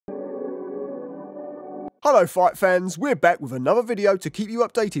Hello fight fans, we're back with another video to keep you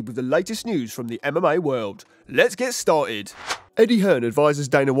updated with the latest news from the MMA world. Let's get started. Eddie Hearn advises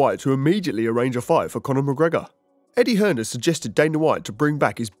Dana White to immediately arrange a fight for Conor McGregor. Eddie Hearn has suggested Dana White to bring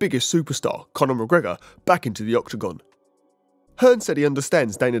back his biggest superstar, Conor McGregor, back into the octagon. Hearn said he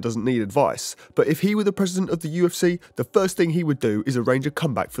understands Dana doesn't need advice, but if he were the president of the UFC, the first thing he would do is arrange a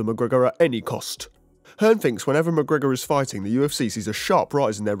comeback for McGregor at any cost. Hearn thinks whenever McGregor is fighting, the UFC sees a sharp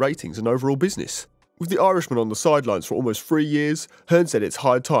rise in their ratings and overall business. With the Irishman on the sidelines for almost 3 years, Hearn said it's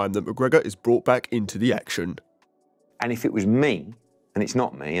high time that McGregor is brought back into the action. And if it was me, and it's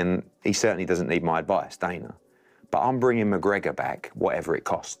not me, and he certainly doesn't need my advice, Dana, but I'm bringing McGregor back, whatever it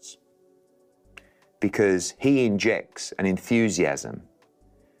costs. Because he injects an enthusiasm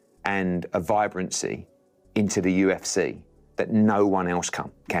and a vibrancy into the UFC that no one else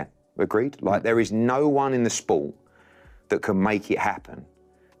can. Agreed? Like, there is no one in the sport that can make it happen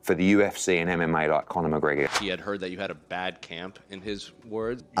for the UFC and MMA like Conor McGregor. He had heard that you had a bad camp, in his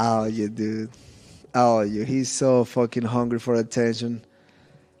words. Oh, yeah, dude. Oh, yeah. He's so fucking hungry for attention.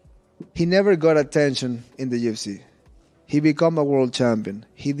 He never got attention in the UFC. He became a world champion.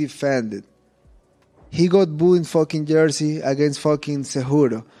 He defended. He got booed in fucking Jersey against fucking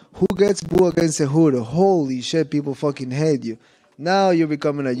Cejudo. Who gets booed against Cejudo? Holy shit, people fucking hate you. Now you're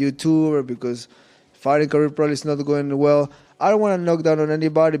becoming a YouTuber because fighting career probably is not going well. I don't want to knock down on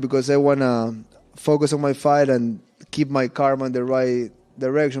anybody because I want to focus on my fight and keep my karma in the right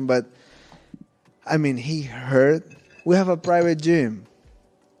direction. But, I mean, he hurt. We have a private gym.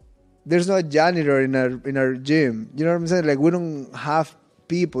 There's no janitor in our gym. You know what I'm saying? Like, we don't have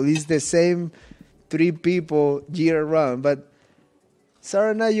people. It's the same 3 people year round. But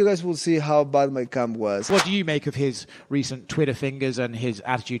Saturday night, you guys will see how bad my camp was. What do you make of his recent Twitter fingers and his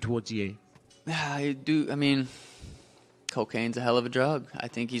attitude towards you? I mean, cocaine's a hell of a drug. I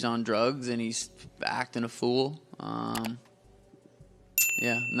think he's on drugs and he's acting a fool. I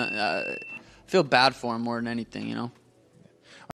feel bad for him more than anything, you know.